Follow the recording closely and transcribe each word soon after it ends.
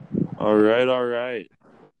All right, all right.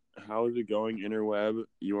 How is it going, Interweb?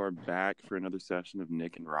 You are back for another session of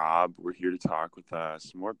Nick and Rob. We're here to talk with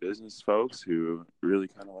some more business folks who really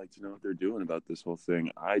kind of like to know what they're doing about this whole thing.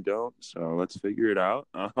 I don't, so let's figure it out.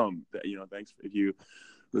 Thanks if you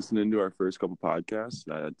listening to our first couple podcasts.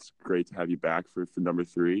 It's great to have you back for number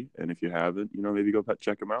 3. And if you haven't, maybe go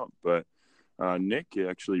check them out. But Nick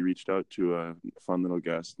actually reached out to a fun little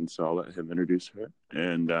guest, and so I'll let him introduce her.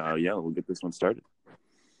 And we'll get this one started.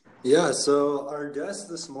 Yeah, so our guest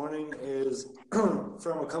this morning is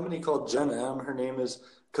from a company called Gen M. Her name is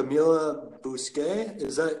Camila Bousquet.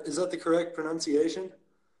 Is that the correct pronunciation?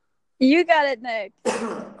 You got it, Nick.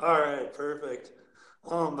 All right, perfect.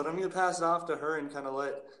 But I'm going to pass it off to her and kind of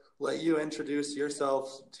let you introduce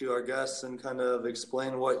yourself to our guests and kind of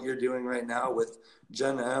explain what you're doing right now with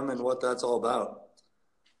Gen M and what that's all about.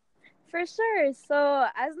 For sure. So,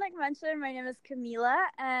 as Nick mentioned, my name is Camila,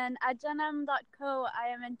 and at GenM.co, I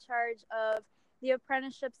am in charge of the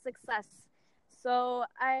apprenticeship success. So,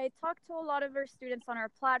 I talk to a lot of our students on our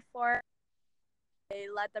platform. I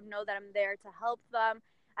let them know that I'm there to help them.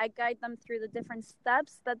 I guide them through the different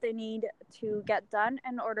steps that they need to get done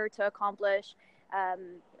in order to accomplish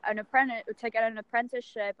to get an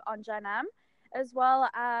apprenticeship on Gen M, as well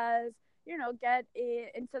as, get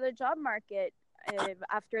into the job market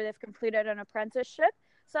after they've completed an apprenticeship,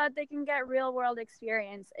 so that they can get real world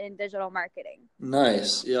experience in digital marketing.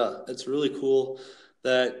 Nice. Yeah, it's really cool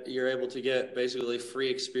that you're able to get basically free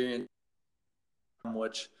experience,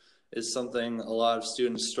 which is something a lot of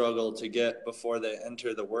students struggle to get before they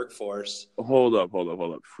enter the workforce. Hold up.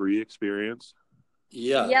 Free experience?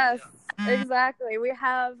 Yeah. Yes, exactly. We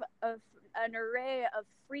have an array of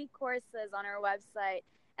free courses on our website,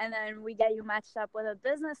 and then we get you matched up with a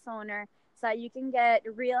business owner so that you can get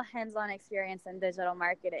real hands-on experience in digital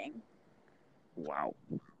marketing. Wow.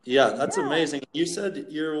 Yeah, that's amazing. You said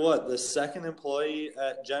you're the second employee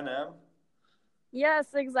at Gen M? Yes,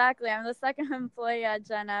 exactly. I'm the second employee at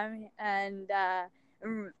Gen M, and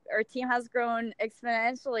our team has grown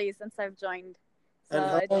exponentially since I've joined. So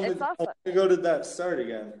and how long ago did that start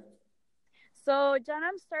again? So Gen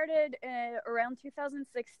M started around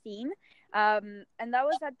 2016, and that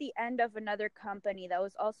was at the end of another company that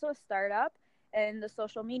was also a startup in the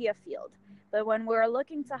social media field. But when they were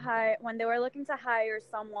looking to hire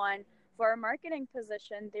someone for a marketing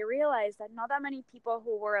position, they realized that not that many people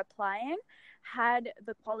who were applying had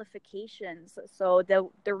the qualifications, so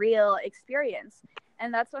the real experience.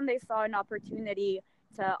 And that's when they saw an opportunity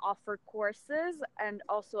to offer courses and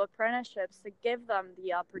also apprenticeships to give them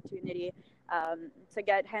the opportunity to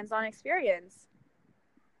get hands-on experience.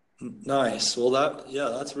 Nice. Well,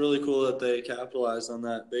 that's really cool that they capitalized on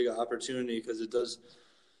that big opportunity, because it does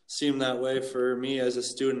seem that way for me as a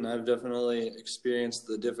student. I've definitely experienced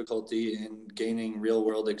the difficulty in gaining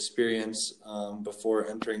real-world experience before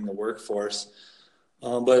entering the workforce.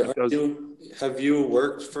 But have you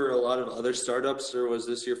worked for a lot of other startups, or was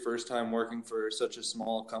this your first time working for such a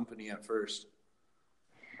small company at first?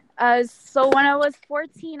 So when I was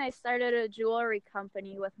 14, I started a jewelry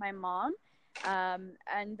company with my mom.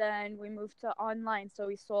 And then we moved to online. So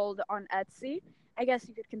we sold on Etsy. I guess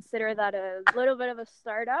you could consider that a little bit of a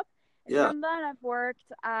startup. And from then I've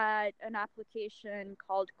worked at an application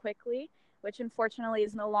called Quickly, which unfortunately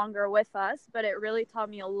is no longer with us, but it really taught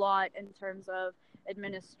me a lot in terms of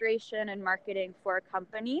administration and marketing for a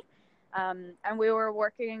company. And we were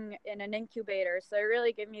working in an incubator, so it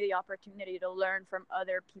really gave me the opportunity to learn from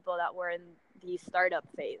other people that were in the startup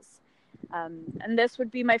phase. And this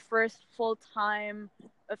would be my first full-time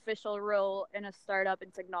official role in a startup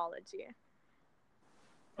in technology.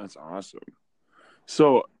 That's awesome.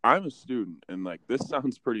 So I'm a student, and this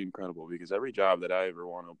sounds pretty incredible, because every job that I ever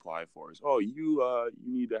want to apply for is, you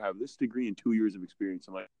need to have this degree and 2 years of experience.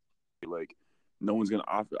 I'm like no one's gonna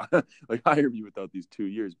offer hire me without these 2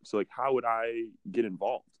 years. So how would I get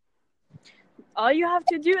involved? All you have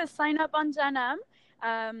to do is sign up on Gen M.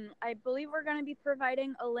 I believe we're going to be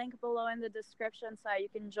providing a link below in the description so you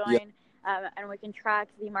can join, and we can track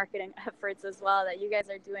the marketing efforts as well that you guys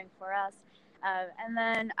are doing for us. And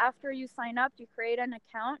then after you sign up, you create an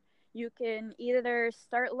account. You can either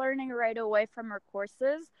start learning right away from our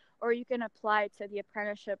courses, or you can apply to the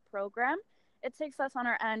apprenticeship program. It takes us on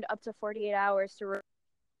our end up to 48 hours to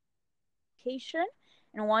application.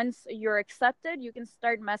 And once you're accepted, you can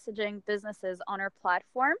start messaging businesses on our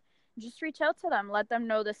platform. Just reach out to them, let them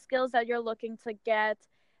know the skills that you're looking to get,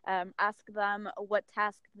 ask them what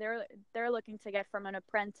task they're looking to get from an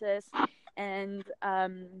apprentice, and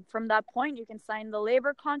from that point you can sign the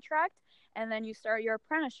labor contract, and then you start your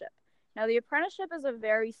apprenticeship. Now, the apprenticeship is a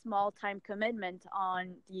very small time commitment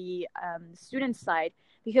on the student side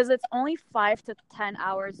because it's only 5 to 10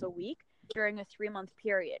 hours a week during a 3-month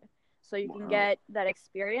period. So you can get that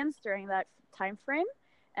experience during that time frame,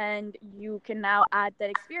 and you can now add that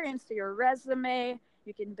experience to your resume.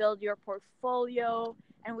 You can build your portfolio,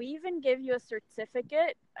 and we even give you a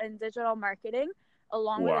certificate in digital marketing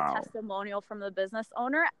along with a testimonial from the business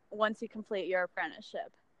owner once you complete your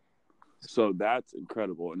apprenticeship. So that's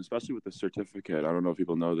incredible, and especially with the certificate. I don't know if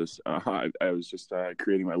people know this. I was just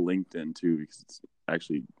creating my LinkedIn too because it's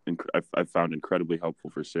actually I found incredibly helpful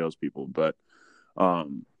for salespeople. But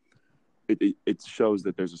it shows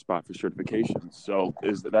that there's a spot for certifications. So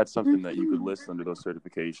that's something that you could list under those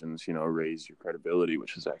certifications? Raise your credibility,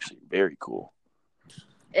 which is actually very cool.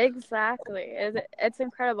 Exactly, it's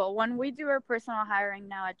incredible. When we do our personal hiring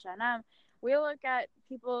now at Gen M, we look at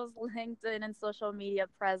people's LinkedIn and social media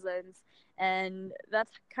presence, and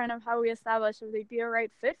that's kind of how we establish if they'd be a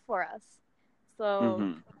right fit for us.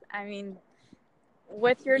 So, I mean,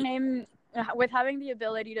 with your name, with having the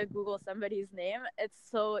ability to Google somebody's name, it's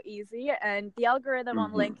so easy. And the algorithm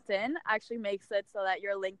on LinkedIn actually makes it so that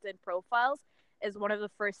your LinkedIn profiles is one of the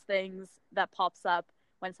first things that pops up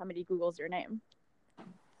when somebody Googles your name.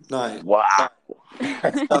 Nice. Wow.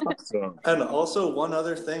 That's awesome. And also one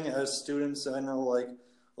other thing, as students, I know like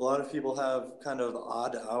a lot of people have kind of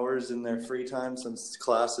odd hours in their free time since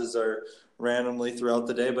classes are randomly throughout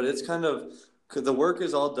the day, but it's kind of, the work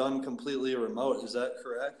is all done completely remote. Is that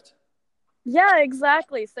correct? Yeah,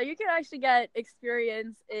 exactly. So you can actually get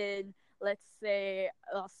experience in, let's say,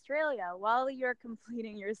 Australia while you're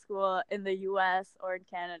completing your school in the US or in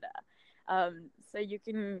Canada. So you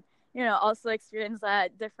can, also experience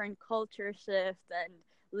that different culture shift and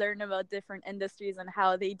learn about different industries and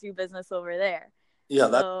how they do business over there. Yeah,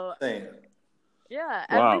 that's insane. Yeah,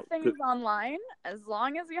 everything is online. As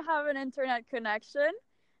long as you have an internet connection,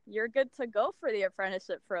 you're good to go for the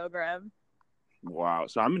apprenticeship program. Wow.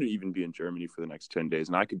 So I'm going to even be in Germany for the next 10 days,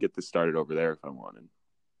 and I could get this started over there if I wanted.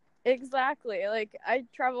 Exactly. Like, I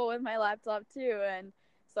travel with my laptop too, and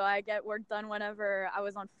so I get work done whenever I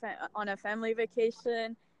was on a family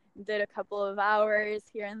vacation, did a couple of hours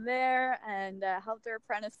here and there, and helped our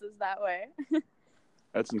apprentices that way.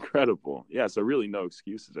 That's incredible. Yeah, so really no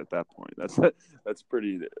excuses at that point. That's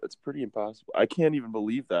pretty impossible. I can't even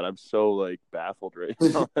believe that. I'm so baffled right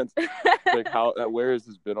now. Where has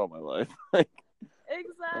this been all my life?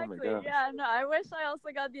 Exactly. Oh yeah, no, I wish I also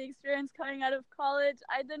got the experience coming out of college.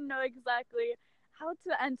 I didn't know exactly how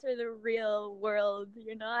to enter the real world.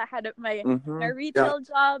 I had my retail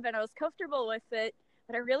job and I was comfortable with it,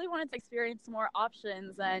 but I really wanted to experience more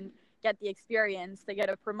options and get the experience to get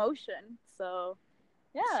a promotion. So,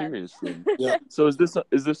 yeah. Seriously. Yeah. So is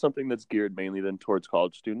this something that's geared mainly then towards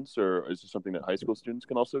college students, or is this something that high school students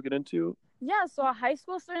can also get into? Yeah, so high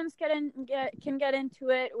school students can get into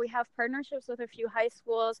it. We have partnerships with a few high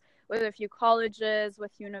schools, with a few colleges,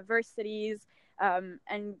 with universities,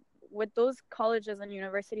 and with those colleges and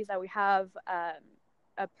universities that we have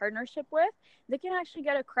a partnership with, they can actually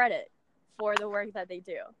get a credit for the work that they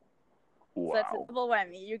do. Wow. So it's a double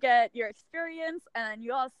whammy. You get your experience, and then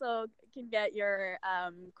you also can get your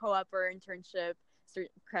co-op or internship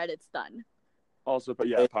credits done. Also, but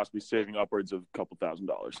possibly saving upwards of a couple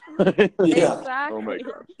 $1,000s. Yeah. Exactly. Oh my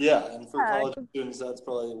gosh. Yeah, and for college students, that's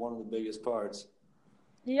probably one of the biggest parts.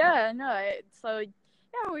 Yeah, no. So,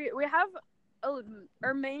 yeah, we have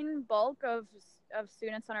our main bulk of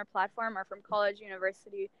students on our platform are from college,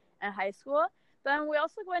 university, and high school. Then we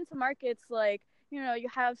also go into markets like, you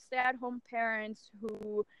have stay-at-home parents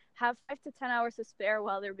who have 5 to 10 hours to spare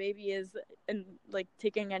while their baby is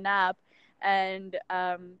taking a nap, and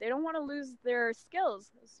they don't want to lose their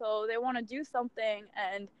skills, so they want to do something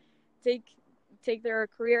and take their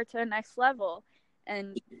career to the next level,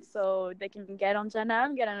 and so they can get on Gen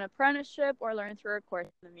M, get an apprenticeship, or learn through a course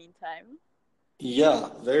in the meantime. Yeah,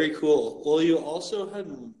 very cool. Well, you also had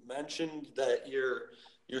mentioned that you're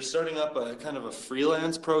starting up a kind of a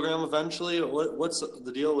freelance program eventually. What's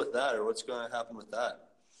the deal with that, or what's going to happen with that?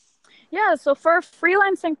 Yeah, so for a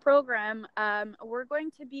freelancing program, we're going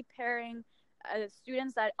to be pairing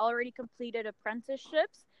students that already completed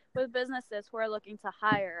apprenticeships with businesses who are looking to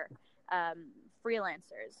hire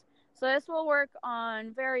freelancers. So this will work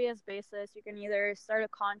on various bases. You can either start a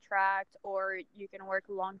contract or you can work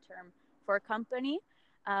long-term for a company.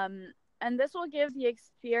 And this will give the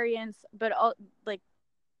experience, but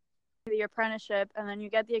the apprenticeship, and then you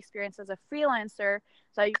get the experience as a freelancer,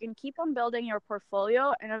 so you can keep on building your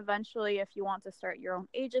portfolio, and eventually if you want to start your own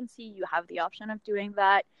agency, you have the option of doing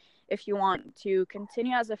that. If you want to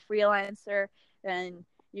continue as a freelancer, then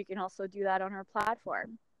you can also do that on our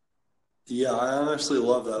platform. Yeah, I honestly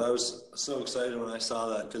love that. I was so excited when I saw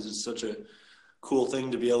that because it's such a cool thing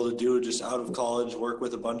to be able to do just out of college, work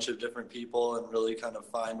with a bunch of different people and really kind of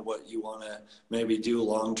find what you want to maybe do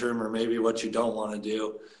long term or maybe what you don't want to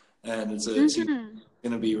do. And it's Mm-hmm.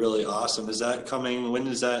 going to be really awesome. Is that coming? When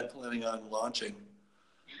is that planning on launching?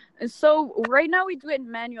 So right now we do it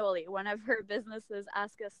manually. Whenever businesses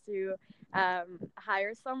ask us to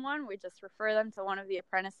hire someone, we just refer them to one of the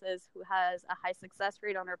apprentices who has a high success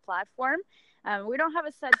rate on our platform. We don't have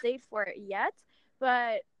a set date for it yet,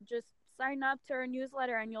 but just sign up to our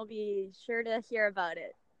newsletter and you'll be sure to hear about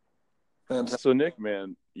it. Fantastic. So Nick,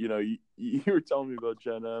 man, you were telling me about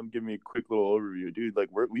Gen M. Give me a quick little overview, dude. Like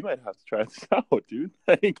we might have to try this out, dude.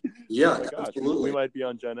 Like, Yeah, oh my gosh, absolutely. we might be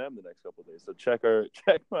on Gen M the next couple of days. So check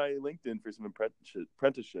my LinkedIn for some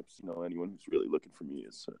apprenticeships. Anyone who's really looking for me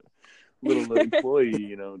is a little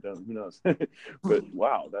employee. Who knows? But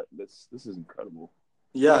wow, this is incredible.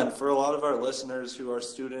 Yeah, and for a lot of our listeners who are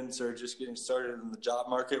students or just getting started in the job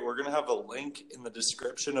market, we're going to have a link in the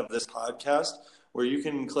description of this podcast where you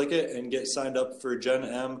can click it and get signed up for Gen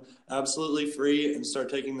M absolutely free and start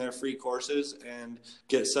taking their free courses and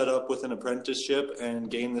get set up with an apprenticeship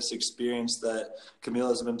and gain this experience that Camila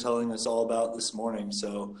has been telling us all about this morning.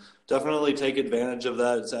 So definitely take advantage of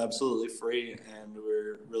that. It's absolutely free, and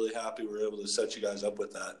we're really happy we're able to set you guys up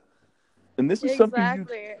with that. And this is something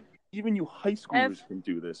even you high schoolers can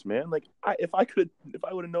do this, man. Like if I would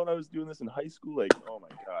have known I was doing this in high school, like, oh my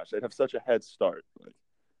gosh, I'd have such a head start. Like,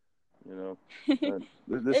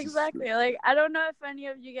 Exactly. Like, I don't know if any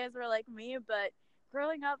of you guys were like me, but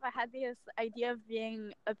growing up, I had this idea of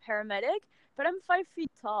being a paramedic, but I'm 5 feet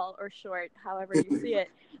tall or short, however you see it.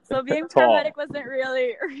 So being a paramedic wasn't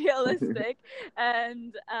really realistic.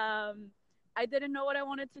 And, I didn't know what I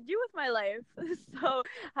wanted to do with my life. So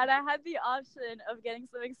had I had the option of getting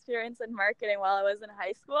some experience in marketing while I was in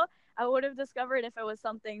high school, I would have discovered if it was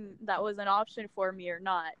something that was an option for me or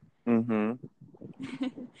not. Mm-hmm.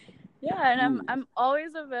 Yeah, and I'm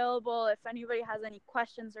always available. If anybody has any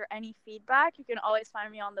questions or any feedback, you can always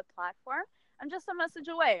find me on the platform. I'm just a message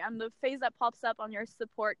away. I'm the face that pops up on your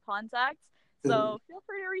support contacts. So feel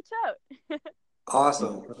free to reach out.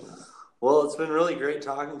 Awesome. Well, it's been really great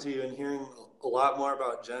talking to you and hearing a lot more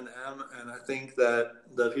about Gen M. And I think that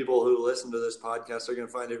the people who listen to this podcast are going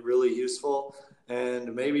to find it really useful.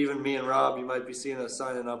 And maybe even me and Rob, you might be seeing us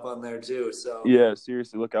signing up on there too. So yeah,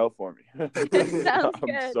 seriously, look out for me. Sounds I'm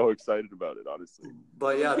good. so excited about it, honestly.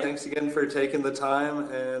 But yeah, thanks again for taking the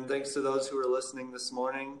time. And thanks to those who are listening this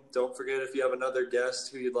morning. Don't forget, if you have another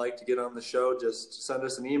guest who you'd like to get on the show, just send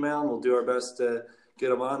us an email and we'll do our best to get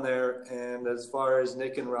them on there. And as far as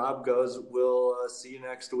Nick and Rob goes, we'll see you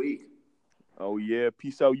next week. Oh yeah,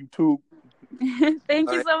 peace out, YouTube.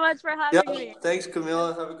 Thank you so much for having me. Thanks,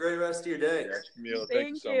 Camila. Have a great rest of your day. Yes, Camila,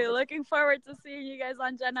 Thank you. Looking forward to seeing you guys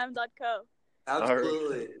on genm.co.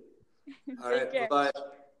 Absolutely. All right. Bye-bye.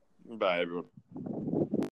 Bye, everyone.